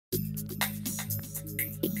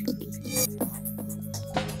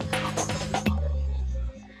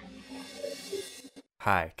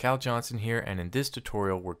Hi, Cal Johnson here, and in this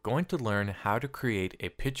tutorial we're going to learn how to create a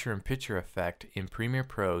picture-in-picture effect in Premiere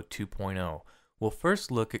Pro 2.0. We'll first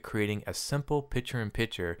look at creating a simple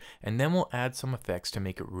picture-in-picture, and then we'll add some effects to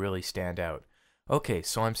make it really stand out. Okay,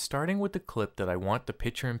 so I'm starting with the clip that I want the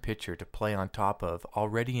picture-in-picture to play on top of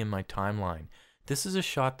already in my timeline. This is a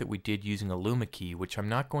shot that we did using a Luma key, which I'm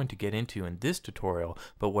not going to get into in this tutorial,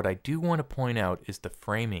 but what I do want to point out is the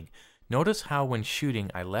framing. Notice how when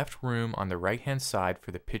shooting I left room on the right hand side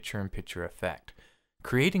for the picture-in-picture effect.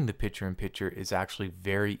 Creating the picture-in-picture is actually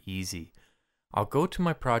very easy. I'll go to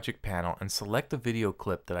my project panel and select the video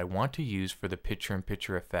clip that I want to use for the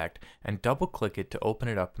picture-in-picture effect and double click it to open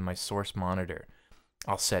it up in my source monitor.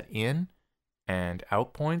 I'll set in and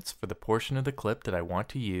out points for the portion of the clip that I want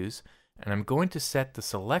to use, and I'm going to set the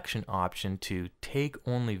selection option to take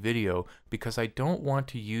only video because I don't want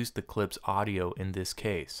to use the clip's audio in this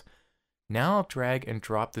case. Now I'll drag and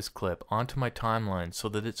drop this clip onto my timeline so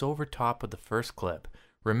that it's over top of the first clip.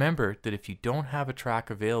 Remember that if you don't have a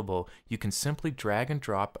track available, you can simply drag and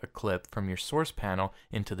drop a clip from your source panel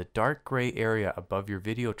into the dark gray area above your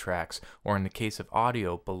video tracks, or in the case of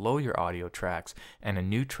audio, below your audio tracks, and a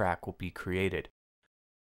new track will be created.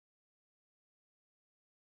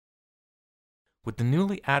 With the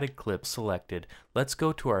newly added clip selected, let's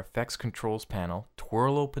go to our Effects Controls panel,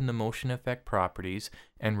 twirl open the Motion Effect properties,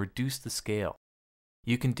 and reduce the scale.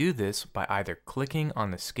 You can do this by either clicking on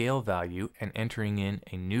the scale value and entering in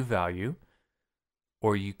a new value,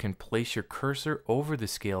 or you can place your cursor over the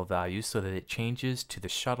scale value so that it changes to the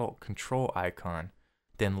shuttle control icon.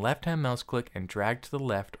 Then left-hand mouse click and drag to the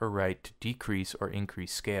left or right to decrease or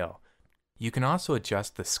increase scale. You can also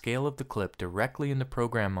adjust the scale of the clip directly in the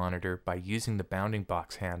program monitor by using the bounding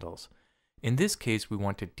box handles. In this case, we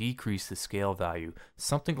want to decrease the scale value.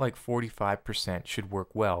 Something like 45% should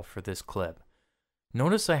work well for this clip.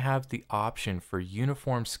 Notice I have the option for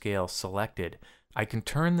uniform scale selected. I can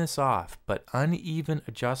turn this off, but uneven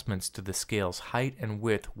adjustments to the scale's height and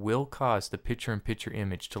width will cause the picture-in-picture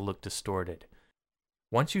image to look distorted.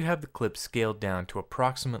 Once you have the clip scaled down to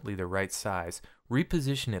approximately the right size,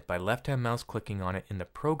 reposition it by left-hand mouse clicking on it in the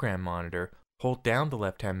program monitor, hold down the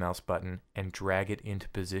left-hand mouse button, and drag it into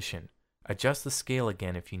position. Adjust the scale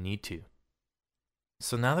again if you need to.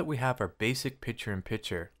 So now that we have our basic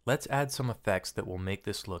picture-in-picture, let's add some effects that will make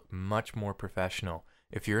this look much more professional.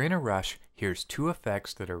 If you're in a rush, here's two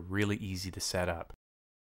effects that are really easy to set up.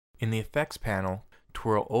 In the Effects panel,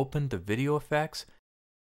 twirl open the Video Effects,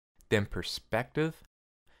 then Perspective,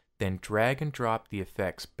 then drag and drop the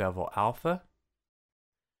effects Bevel Alpha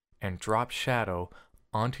and Drop Shadow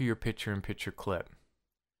onto your picture-in-picture clip.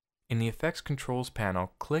 In the Effects Controls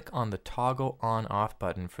panel, click on the Toggle On-Off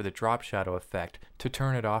button for the Drop Shadow effect to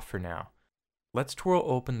turn it off for now. Let's twirl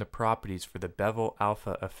open the properties for the Bevel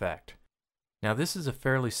Alpha effect. Now this is a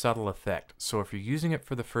fairly subtle effect, so if you're using it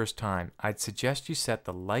for the first time, I'd suggest you set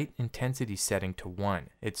the light intensity setting to 1,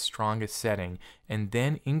 its strongest setting, and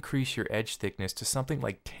then increase your edge thickness to something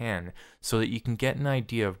like 10 so that you can get an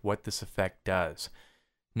idea of what this effect does.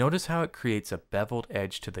 Notice how it creates a beveled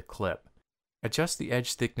edge to the clip. Adjust the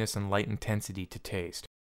edge thickness and light intensity to taste.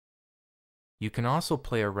 You can also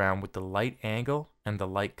play around with the light angle and the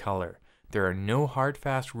light color. There are no hard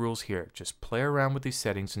fast rules here, just play around with these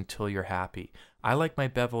settings until you're happy. I like my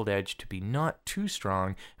beveled edge to be not too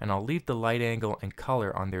strong, and I'll leave the light angle and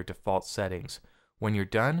color on their default settings. When you're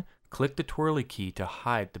done, click the twirly key to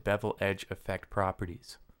hide the bevel edge effect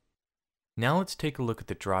properties. Now let's take a look at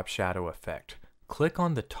the drop shadow effect. Click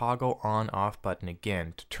on the Toggle On-Off button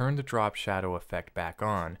again to turn the drop shadow effect back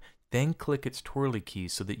on, then click its twirly key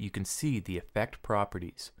so that you can see the effect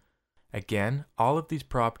properties. Again, all of these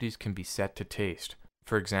properties can be set to taste.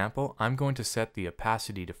 For example, I'm going to set the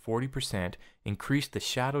opacity to 40%, increase the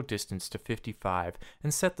shadow distance to 55,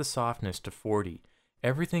 and set the softness to 40.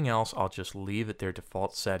 Everything else I'll just leave at their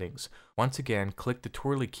default settings. Once again, click the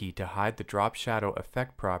twirly key to hide the drop shadow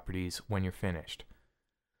effect properties when you're finished.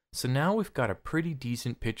 So now we've got a pretty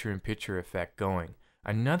decent picture-in-picture effect going.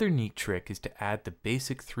 Another neat trick is to add the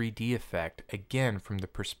basic 3D effect again from the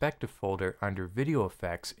Perspective folder under Video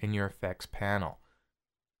Effects in your Effects panel.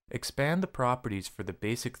 Expand the properties for the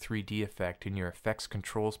basic 3D effect in your Effects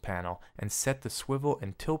Controls panel and set the swivel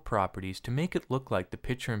and tilt properties to make it look like the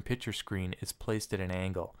picture-in-picture screen is placed at an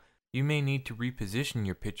angle. You may need to reposition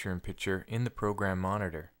your picture-in-picture in the program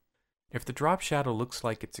monitor. If the drop shadow looks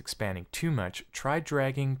like it's expanding too much, try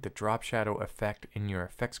dragging the drop shadow effect in your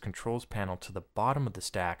Effects Controls panel to the bottom of the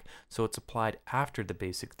stack so it's applied after the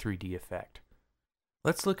basic 3D effect.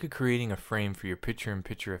 Let's look at creating a frame for your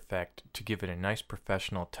picture-in-picture effect to give it a nice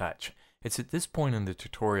professional touch. It's at this point in the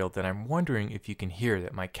tutorial that I'm wondering if you can hear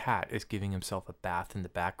that my cat is giving himself a bath in the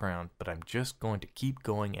background, but I'm just going to keep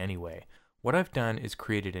going anyway. What I've done is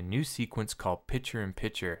created a new sequence called Picture in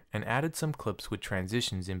Picture and added some clips with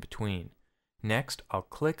transitions in between. Next, I'll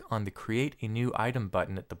click on the Create a New Item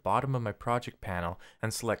button at the bottom of my project panel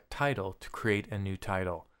and select Title to create a new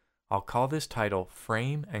title. I'll call this title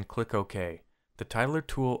Frame and click OK. The Titler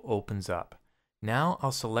tool opens up. Now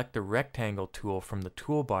I'll select the Rectangle tool from the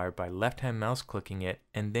toolbar by left-hand mouse clicking it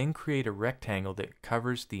and then create a rectangle that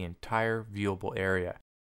covers the entire viewable area.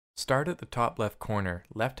 Start at the top left corner,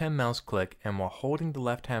 left-hand mouse click, and while holding the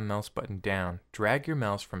left-hand mouse button down, drag your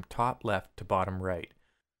mouse from top left to bottom right.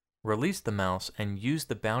 Release the mouse and use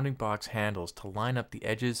the bounding box handles to line up the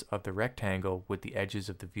edges of the rectangle with the edges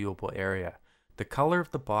of the viewable area. The color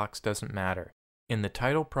of the box doesn't matter. In the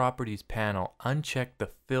Title Properties panel, uncheck the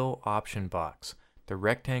Fill option box. The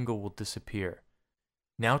rectangle will disappear.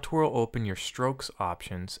 Now twirl open your Strokes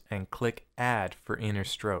options and click Add for inner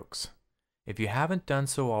strokes. If you haven't done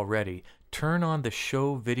so already, turn on the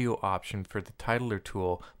Show Video option for the Titler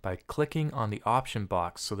tool by clicking on the option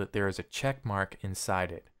box so that there is a check mark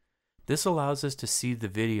inside it. This allows us to see the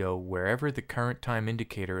video wherever the current time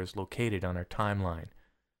indicator is located on our timeline.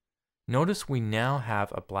 Notice we now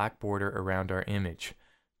have a black border around our image.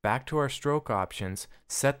 Back to our stroke options,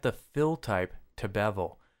 set the fill type to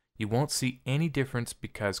bevel. You won't see any difference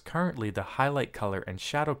because currently the highlight color and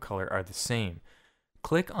shadow color are the same.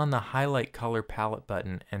 Click on the highlight color palette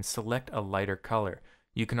button and select a lighter color.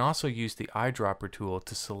 You can also use the eyedropper tool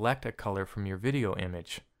to select a color from your video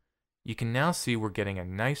image. You can now see we're getting a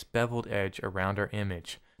nice beveled edge around our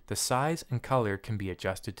image. The size and color can be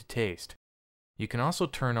adjusted to taste. You can also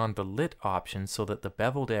turn on the lit option so that the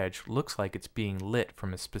beveled edge looks like it's being lit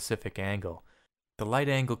from a specific angle. The light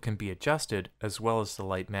angle can be adjusted as well as the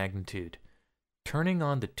light magnitude. Turning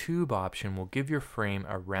on the tube option will give your frame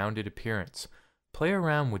a rounded appearance. Play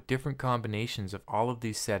around with different combinations of all of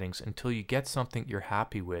these settings until you get something you're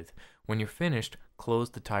happy with. When you're finished, close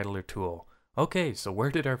the Titler tool. Okay, so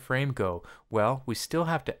where did our frame go? Well, we still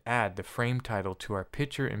have to add the frame title to our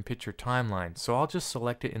Picture in Picture timeline, so I'll just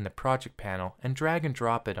select it in the project panel and drag and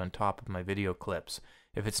drop it on top of my video clips.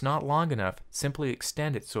 If it's not long enough, simply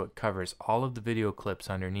extend it so it covers all of the video clips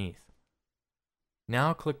underneath. Now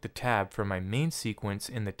I'll click the tab for my main sequence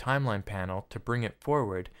in the timeline panel to bring it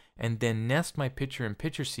forward, and then nest my Picture in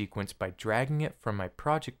Picture sequence by dragging it from my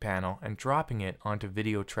project panel and dropping it onto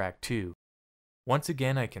video track 2. Once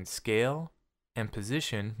again, I can scale and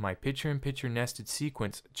position my Picture in Picture nested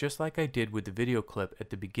sequence just like I did with the video clip at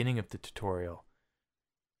the beginning of the tutorial.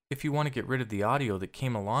 If you want to get rid of the audio that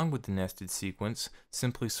came along with the nested sequence,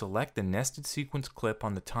 simply select the nested sequence clip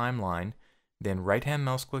on the timeline, then right-hand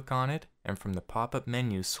mouse click on it, and from the pop-up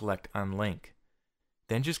menu select Unlink.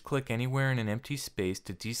 Then just click anywhere in an empty space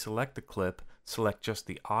to deselect the clip, select just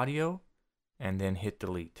the audio, and then hit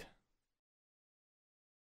delete.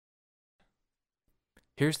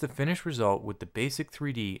 Here's the finished result with the basic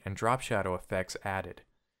 3D and drop shadow effects added.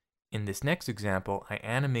 In this next example, I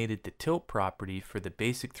animated the tilt property for the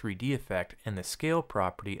basic 3D effect and the scale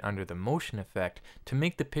property under the motion effect to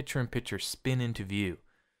make the Picture in Picture spin into view.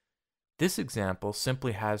 This example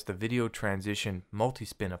simply has the video transition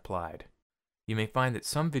multi-spin applied. You may find that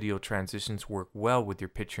some video transitions work well with your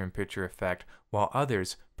Picture in Picture effect, while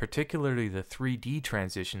others, particularly the 3D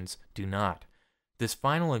transitions, do not. This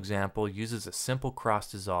final example uses a simple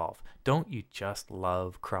cross dissolve. Don't you just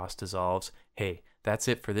love cross dissolves? Hey, that's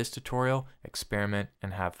it for this tutorial. Experiment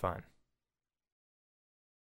and have fun.